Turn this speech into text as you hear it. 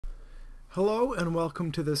Hello and welcome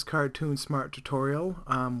to this Cartoon Smart tutorial.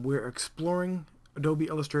 We're exploring Adobe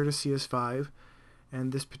Illustrator CS5,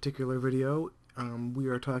 and this particular video we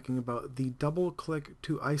are talking about the double click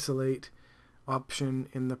to isolate option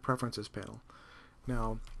in the preferences panel.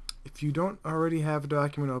 Now if you don't already have a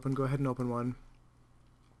document open, go ahead and open one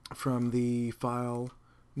from the File,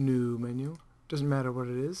 New menu. Doesn't matter what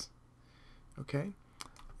it is. Okay,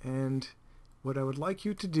 and what I would like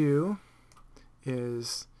you to do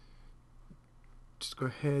is just go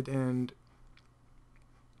ahead and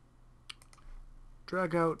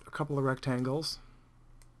drag out a couple of rectangles,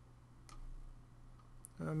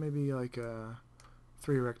 maybe like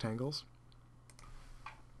 3 rectangles.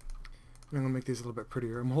 I'm going to make these a little bit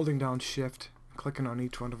prettier. I'm holding down Shift, clicking on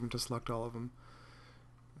each one of them to select all of them,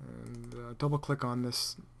 and double click on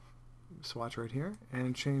this swatch right here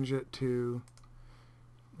and change it to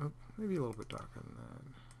maybe a little bit darker than that,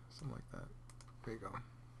 something like that. There you go.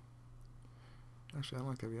 Actually, I don't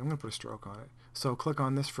like that view. I'm going to put a stroke on it. So click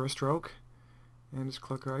on this for a stroke, and just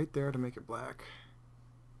click right there to make it black.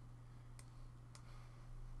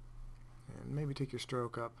 And maybe take your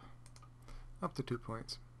stroke up to 2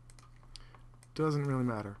 points. Doesn't really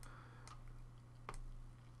matter.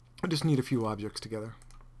 I just need a few objects together,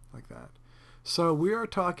 like that. So we are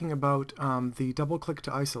talking about the double click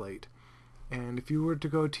to isolate. And if you were to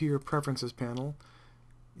go to your preferences panel,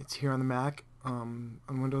 it's here on the Mac. On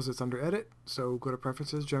Windows it's under Edit, so go to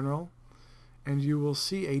Preferences, General, and you will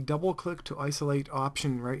see a double click to isolate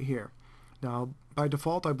option right here. Now by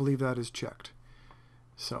default I believe that is checked.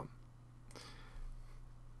 So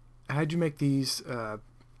I had you make these 3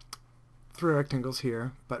 rectangles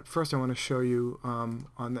here, but first I want to show you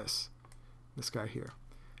on this guy here.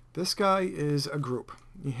 This guy is a group.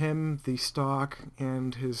 Him, the stock,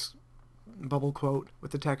 and his bubble quote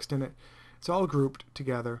with the text in it. It's all grouped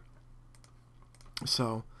together.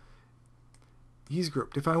 So he's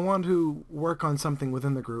grouped. If I want to work on something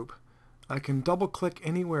within the group, I can double click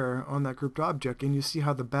anywhere on that grouped object, and you see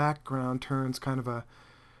how the background turns kind of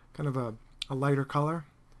a lighter color.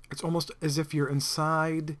 It's almost as if you're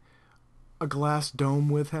inside a glass dome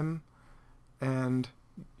with him, and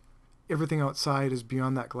everything outside is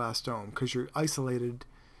beyond that glass dome because you're isolated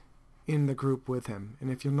in the group with him.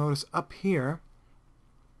 And if you'll notice up here,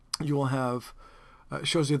 you will have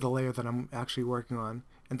shows you the layer that I'm actually working on,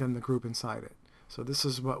 and then the group inside it. So this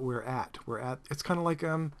is what we're at. It's kind of like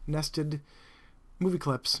nested movie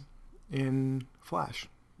clips in Flash.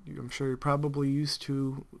 I'm sure you're probably used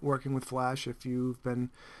to working with Flash if you've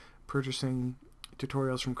been purchasing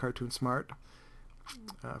tutorials from Cartoon Smart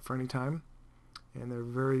for any time, and they're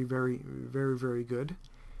very, very, very, very good.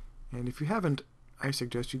 And if you haven't, I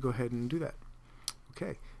suggest you go ahead and do that.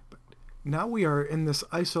 Okay. Now we are in this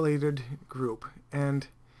isolated group, and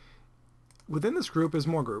within this group is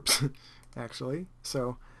more groups actually.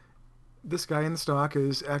 So this guy in the stock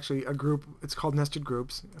is actually a group. It's called nested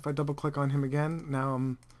groups. If I double click on him again, now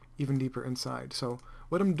I'm even deeper inside. So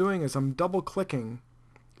what I'm doing is I'm double clicking.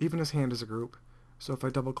 Even his hand is a group. So if I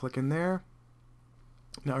double click in there,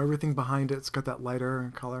 now everything behind it's got that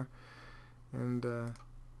lighter color, and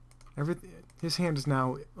his hand is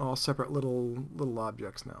now all separate little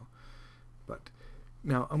objects now. But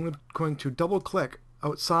now I'm going to double click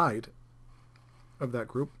outside of that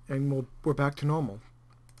group, and we're back to normal.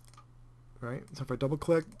 Right? So if I double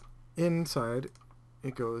click inside,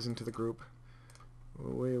 it goes into the group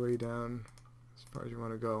way down as far as you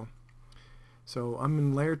want to go. So I'm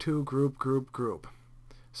in layer 2, group.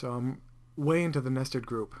 So I'm way into the nested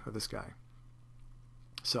group of this guy.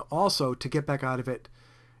 So also, to get back out of it,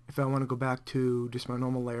 if I want to go back to just my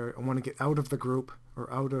normal layer, I want to get out of the group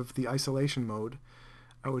or out of the isolation mode,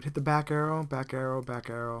 I would hit the back arrow,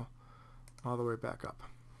 all the way back up.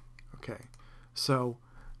 Okay, so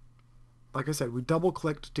like I said, we double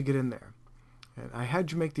clicked to get in there, and I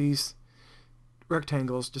had you make these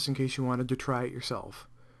rectangles just in case you wanted to try it yourself.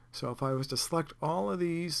 So if I was to select all of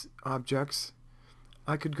these objects,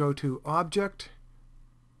 I could go to Object,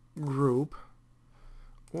 Group,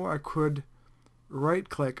 or I could right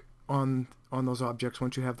click on those objects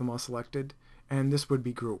once you have them all selected, and this would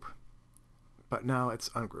be Group. But now it's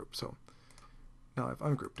ungrouped, so now I've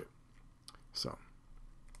ungrouped it. So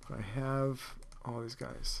if I have all these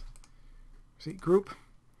guys, see, Group,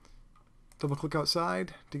 double click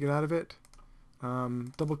outside to get out of it,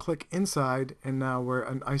 double click inside, and now we're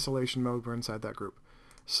in isolation mode, we're inside that group.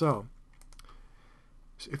 So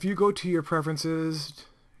if you go to your preferences,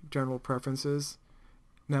 general preferences,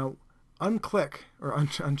 now unclick or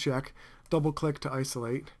uncheck double click to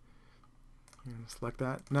isolate, and select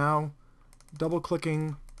that. Now double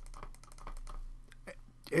clicking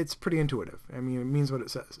it's pretty intuitive. I mean, it means what it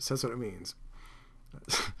says. It says what it means.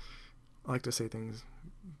 I like to say things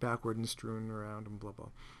backward and strewn around and blah blah.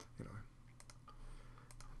 Anyway,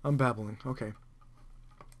 I'm babbling. Okay.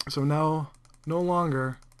 So now, no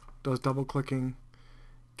longer does double clicking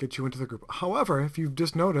get you into the group. However, if you've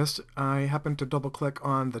just noticed, I happen to double click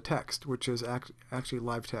on the text, which is actually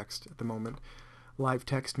live text at the moment. Live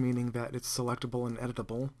text meaning that it's selectable and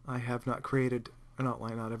editable. I have not created an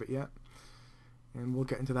outline out of it yet, and we'll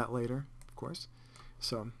get into that later, of course.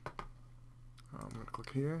 So I'm going to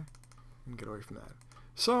click here and get away from that.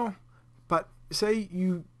 So, but say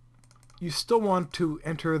you still want to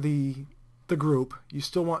enter the group, you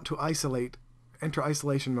still want to enter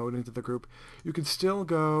isolation mode into the group, you can still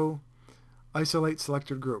go isolate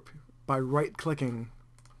selected group by right-clicking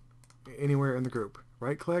anywhere in the group.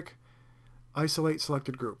 Right-click, isolate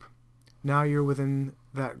selected group. Now you're within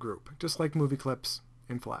that group, just like movie clips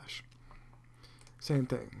in Flash. Same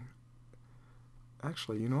thing.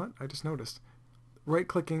 Actually, you know what? I just noticed.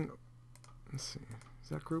 Right-clicking, let's see, is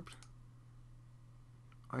that grouped?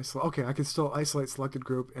 Okay, I can still isolate selected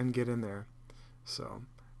group and get in there. So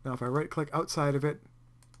now if I right click outside of it,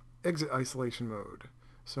 exit isolation mode.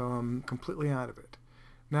 So I'm completely out of it.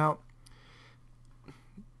 Now,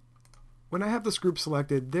 when I have this group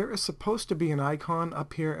selected, there is supposed to be an icon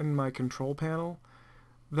up here in my control panel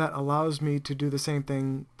that allows me to do the same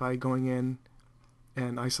thing by going in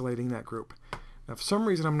and isolating that group. Now, for some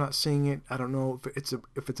reason I'm not seeing it. I don't know if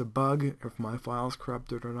it's a bug, or if my file's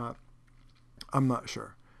corrupted or not. I'm not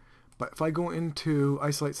sure. But if I go into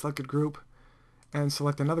isolate selected group and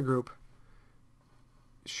select another group,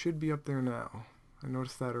 it should be up there now. I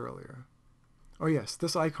noticed that earlier. Oh yes,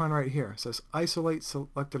 this icon right here says isolate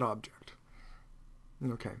selected object.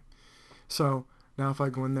 Okay, so now if I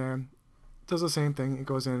go in there, it does the same thing. It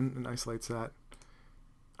goes in and isolates that.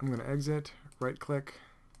 I'm going to exit, right click,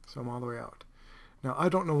 so I'm all the way out. Now I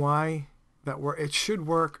don't know why that works. It should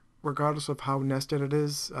work regardless of how nested it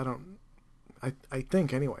is. I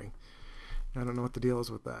think anyway. I don't know what the deal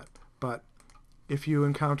is with that. But if you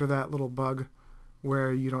encounter that little bug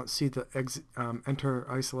where you don't see the enter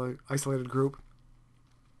isolated group,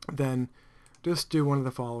 then just do one of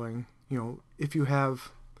the following. You know, if you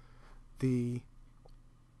have you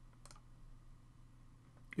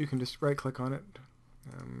can just right click on it.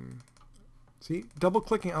 See, double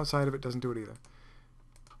clicking outside of it doesn't do it either.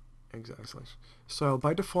 Exit isolation. So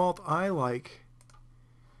by default, I like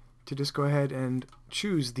to just go ahead and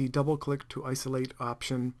choose the double click to isolate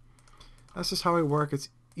option. That's just how I work. It's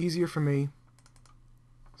easier for me.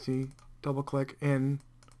 See, double click in,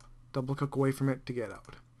 double click away from it to get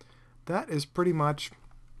out. That is pretty much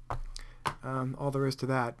all there is to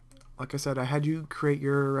that. Like I said, I had you create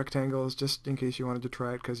your rectangles just in case you wanted to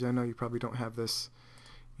try it, because I know you probably don't have this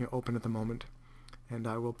open at the moment. And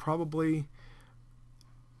I will probably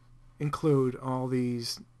include all the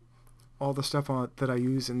stuff that I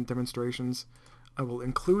use in demonstrations. I will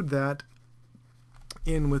include that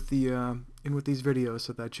in with these videos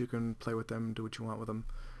so that you can play with them, do what you want with them.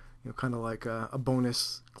 Kind of like a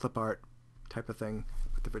bonus clip art type of thing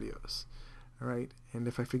with the videos. All right, and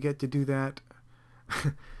if I forget to do that,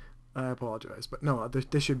 I apologize. But no,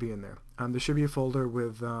 this should be in there. There should be a folder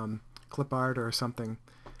with clip art or something.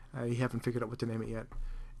 I haven't figured out what to name it yet.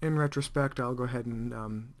 In retrospect, I'll go ahead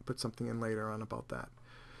and put something in later on about that.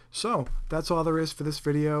 So that's all there is for this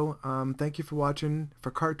video. Thank you for watching.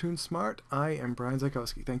 For Cartoon Smart, I am Brian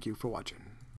Zykowski. Thank you for watching.